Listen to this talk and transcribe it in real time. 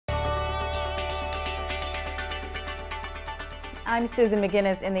I'm Susan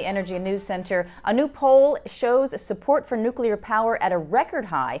McGinnis in the Energy News Center. A new poll shows support for nuclear power at a record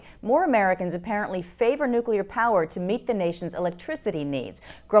high. More Americans apparently favor nuclear power to meet the nation's electricity needs.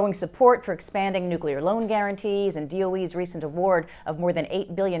 Growing support for expanding nuclear loan guarantees and DOE's recent award of more than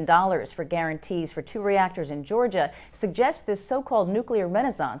 $8 billion for guarantees for 2 reactors in Georgia suggests this so-called nuclear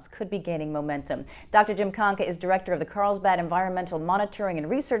renaissance could be gaining momentum. Dr. Jim Conca is director of the Carlsbad Environmental Monitoring and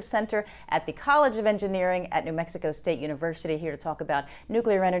Research Center at the College of Engineering at New Mexico State University, here to talk about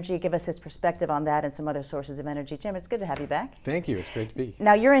nuclear energy, give us his perspective on that and some other sources of energy. Jim, it's good to have you back. Thank you. It's great to be.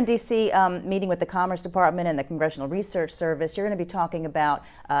 Now, you're in D.C. Meeting with the Commerce Department and the Congressional Research Service. You're going to be talking about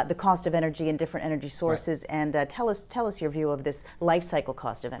the cost of energy and different energy sources. Right. And tell us your view of this life cycle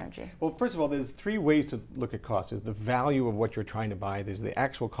cost of energy. Well, first of all, there's 3 ways to look at cost. There's the value of what you're trying to buy, there's the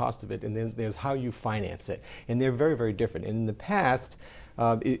actual cost of it, and then there's how you finance it. And they're very, very different. And in the past,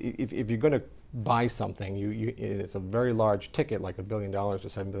 if you're going to buy something, it's a very large ticket, like $1 billion or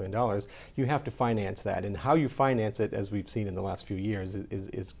 $7 billion, you have to finance that. And how you finance it, as we've seen in the last few years,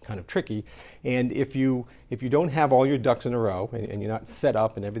 is kind of tricky. And if you don't have all your ducks in a row and you're not set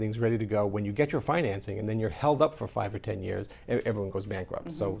up and everything's ready to go, when you get your financing and then you're held up for 5 or 10 years, everyone goes bankrupt.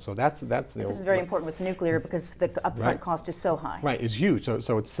 Mm-hmm. So that's this is very important with nuclear because the upfront cost is so high. Right, it's huge. So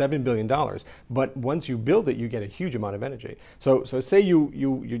it's $7 billion. But once you build it, you get a huge amount of energy. So say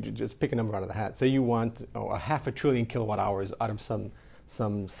you just pick a number out of the hat. Say you want a half a trillion kilowatt hours out of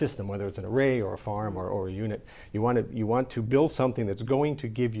some system, whether it's an array or a farm or a unit. You want to build something that's going to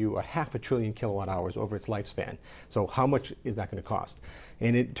give you a half a trillion kilowatt hours over its lifespan. So how much is that going to cost?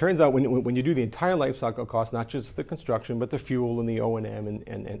 And it turns out when you do the entire life cycle cost, not just the construction, but the fuel and the O&M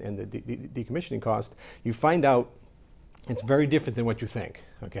and the decommissioning cost, you find out it's very different than what you think.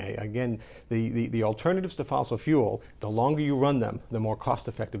 Okay, again, the alternatives to fossil fuel, the longer you run them, the more cost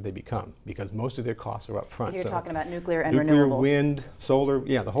effective they become, because most of their costs are up front. You're talking about nuclear and nuclear, renewables. wind, solar,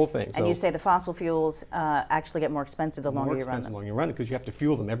 yeah, the whole thing. And you say the fossil fuels actually get more expensive the longer you run them. More expensive the longer you run it, because you have to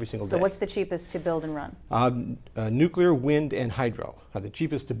fuel them every single day. So what's the cheapest to build and run? Nuclear, wind, and hydro are the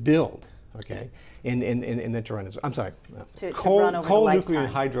cheapest to build. Okay, and then to run as I'm sorry, coal, nuclear, and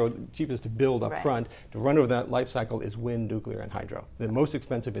hydro, cheapest to build up front. To run over that life cycle is wind, nuclear, and hydro. The most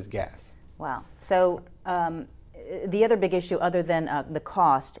expensive is gas. Wow. So the other big issue, other than the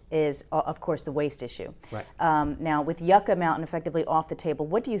cost, is of course the waste issue. Right. Now, with Yucca Mountain effectively off the table,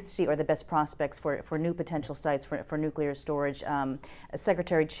 what do you see are the best prospects for new potential sites for nuclear storage?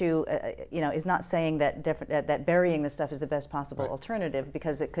 Secretary Chu, is not saying that that burying the stuff is the best possible alternative,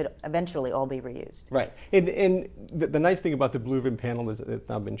 because it could eventually all be reused. Right. And the nice thing about the Blue Ribbon panel that's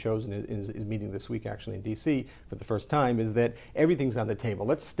now been chosen is meeting this week actually in D.C. for the first time, is that everything's on the table.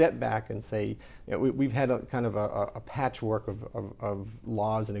 Let's step back and say, we've had a kind of a patchwork of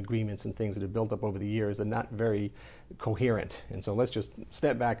laws and agreements and things that have built up over the years and not very coherent. And so let's just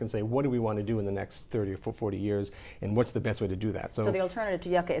step back and say, what do we want to do in the next 30 or 40 years, and what's the best way to do that? So the alternative to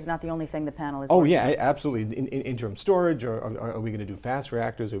Yucca is not the only thing the panel is Oh yeah, absolutely. In interim storage, or are we going to do fast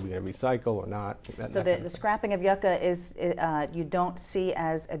reactors, are we going to recycle or not? So the scrapping of Yucca is, you don't see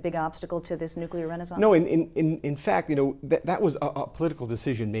as a big obstacle to this nuclear renaissance? No, in fact, that was a political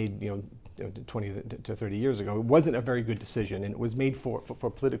decision made, 20 to 30 years ago. It wasn't a very good decision, and it was made for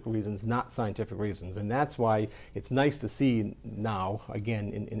political reasons, not scientific reasons. And that's why it's nice to see now,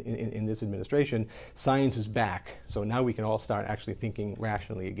 again, in this administration, science is back. So now we can all start actually thinking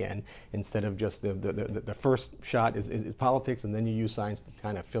rationally again, instead of just the first shot is politics, and then you use science to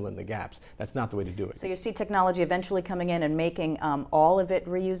kind of fill in the gaps. That's not the way to do it. So you see technology eventually coming in and making all of it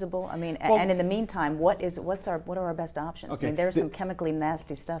reusable? I mean, and in the meantime, what are our best options? Okay. I mean, there's some chemically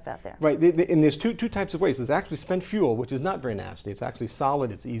nasty stuff out there. Right. And there's two types of waste. There's actually spent fuel, which is not very nasty. It's actually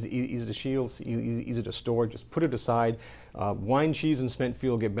solid. It's easy to shield, easy to store. Just put it aside. Wine, cheese, and spent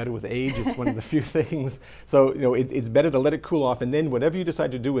fuel get better with age. It's one of the few things. So it's better to let it cool off, and then whatever you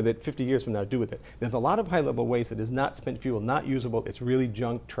decide to do with it 50 years from now, do with it. There's a lot of high-level waste that is not spent fuel, not usable. It's really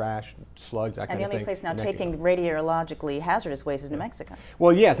junk, trash, sludge, that kind of thing. And the only place now taking radiologically hazardous waste is New Mexico.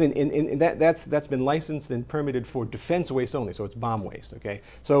 Well, yes, and that's been licensed and permitted for defense waste only. So it's bomb waste. Okay.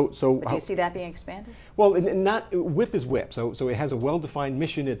 So do you see that being expanded? Well, WIP is WIP. So it has a well-defined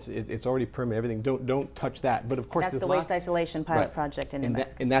mission. It's already permitted. Everything. Don't touch that. But of course, that's the waste isolation pilot project in New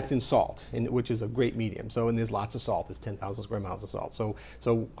Mexico. And that's in salt, which is a great medium. So, and there's lots of salt. There's 10,000 square miles of salt.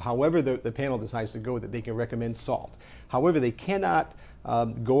 So however the panel decides to go with it, they can recommend salt. However, they cannot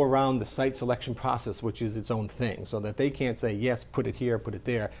go around the site selection process, which is its own thing, so that they can't say, yes, put it here, put it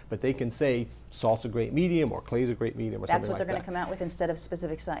there, but they can say salt's a great medium or clay's a great medium or something like that. That's what they're going to come out with instead of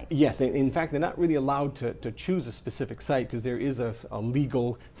specific sites? Yes, in fact, they're not really allowed to choose a specific site because there is a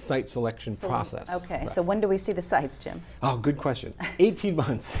legal site selection process. Okay, right. So when do we see the sites, Jim? Oh, good question. 18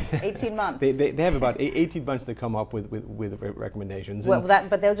 months. 18 months. They have about 18 months to come up with recommendations. Well,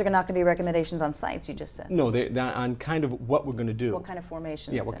 but those are not going to be recommendations on sites, you just said. No, they're on kind of what we're going to do. What kind of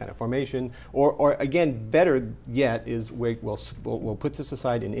formation? Yeah, what kind of formation. Or again, better yet is we'll put this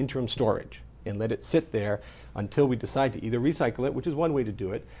aside in interim storage and let it sit there until we decide to either recycle it, which is one way to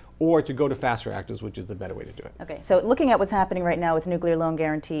do it, or to go to fast reactors, which is the better way to do it. Okay, so looking at what's happening right now with nuclear loan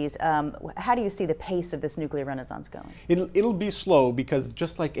guarantees, how do you see the pace of this nuclear renaissance going? It'll be slow because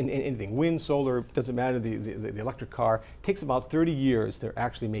just like in anything, wind, solar, doesn't matter, the electric car, takes about 30 years to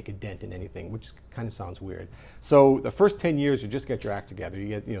actually make a dent in anything, which kind of sounds weird. So the first 10 years, you just get your act together. You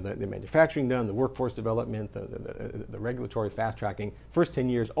get the manufacturing done, the workforce development, the regulatory fast tracking. First 10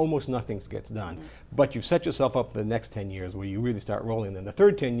 years, almost nothing gets done. But you've set yourself up for the next 10 years where you really start rolling. Then the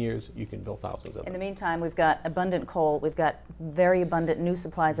third 10 years, you can build thousands of them. In the meantime, we've got abundant coal. We've got very abundant new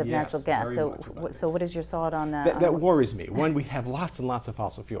supplies of natural gas. So what is your thought on that? That worries me. One, we have lots and lots of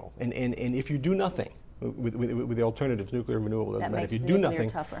fossil fuel. And if you do nothing, with the alternatives, nuclear, renewable, doesn't matter. If you do nothing,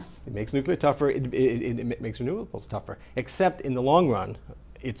 it makes nuclear tougher. It makes renewables tougher. Except in the long run,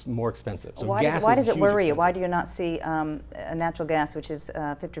 it's more expensive. So why does it worry you? Why do you not see natural gas, which is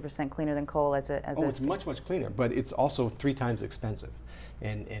 50% cleaner than coal, as a? It's much cleaner, but it's also 3 times expensive,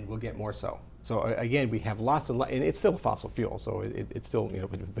 and we'll get more so. So again, we have lots and it's still a fossil fuel, so it still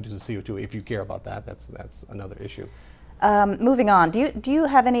produces CO2. If you care about that, that's another issue. Moving on, do you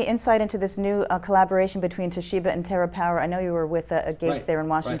have any insight into this new collaboration between Toshiba and TerraPower? I know you were with Gates there in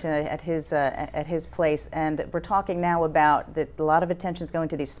Washington at his place, and we're talking now about that a lot of attention is going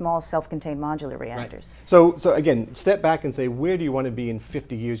to these small self-contained modular reactors. Right. So again, step back and say, where do you want to be in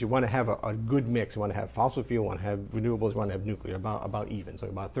 50 years? You want to have a good mix. You want to have fossil fuel, you want to have renewables, you want to have nuclear, about even, so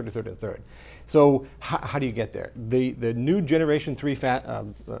about third, and third. So how do you get there? The new generation 3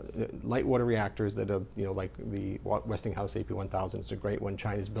 light water reactors that are like the Westinghouse AP1000, it's a great one.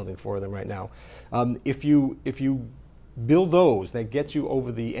 China's building 4 of them right now. If you build those, that gets you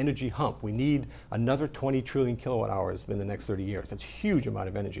over the energy hump. We need another 20 trillion kilowatt hours in the next 30 years. That's a huge amount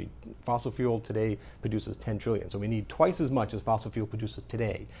of energy. Fossil fuel today produces 10 trillion, so we need twice as much as fossil fuel produces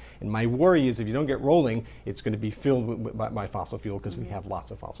today. And my worry is if you don't get rolling, it's going to be filled by fossil fuel because we have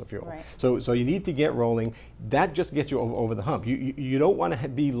lots of fossil fuel. Right. So you need to get rolling. That just gets you over the hump. You don't want to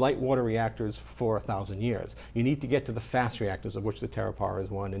be light water reactors for 1,000 years. You need to get to the fast reactors, of which the TerraPower is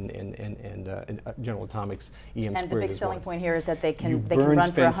one, and General Atomics EM and squared the big selling point here is that they can run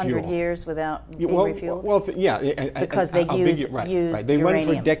burn, for 100 years without being refueled? Because they use They uranium. run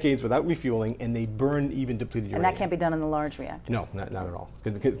for decades without refueling, and they burn even depleted uranium. And that can't be done in the large reactors? No, not at all,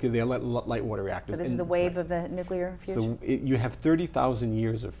 because they are light water reactors. So this is the wave of the nuclear future? So you have 30,000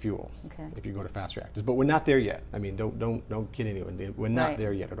 years of fuel if you go to fast reactors. But we're not there yet. I mean, don't kid anyone. We're not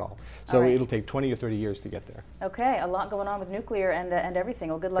there yet at all. So it'll take 20 or 30 years to get there. Okay, a lot going on with nuclear and everything.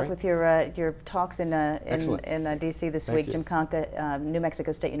 Well, good luck with your talks in D.C. this week. Jim Conca, New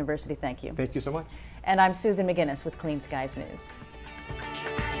Mexico State University, thank you. Thank you so much. And I'm Susan McGinnis with Clean Skies News.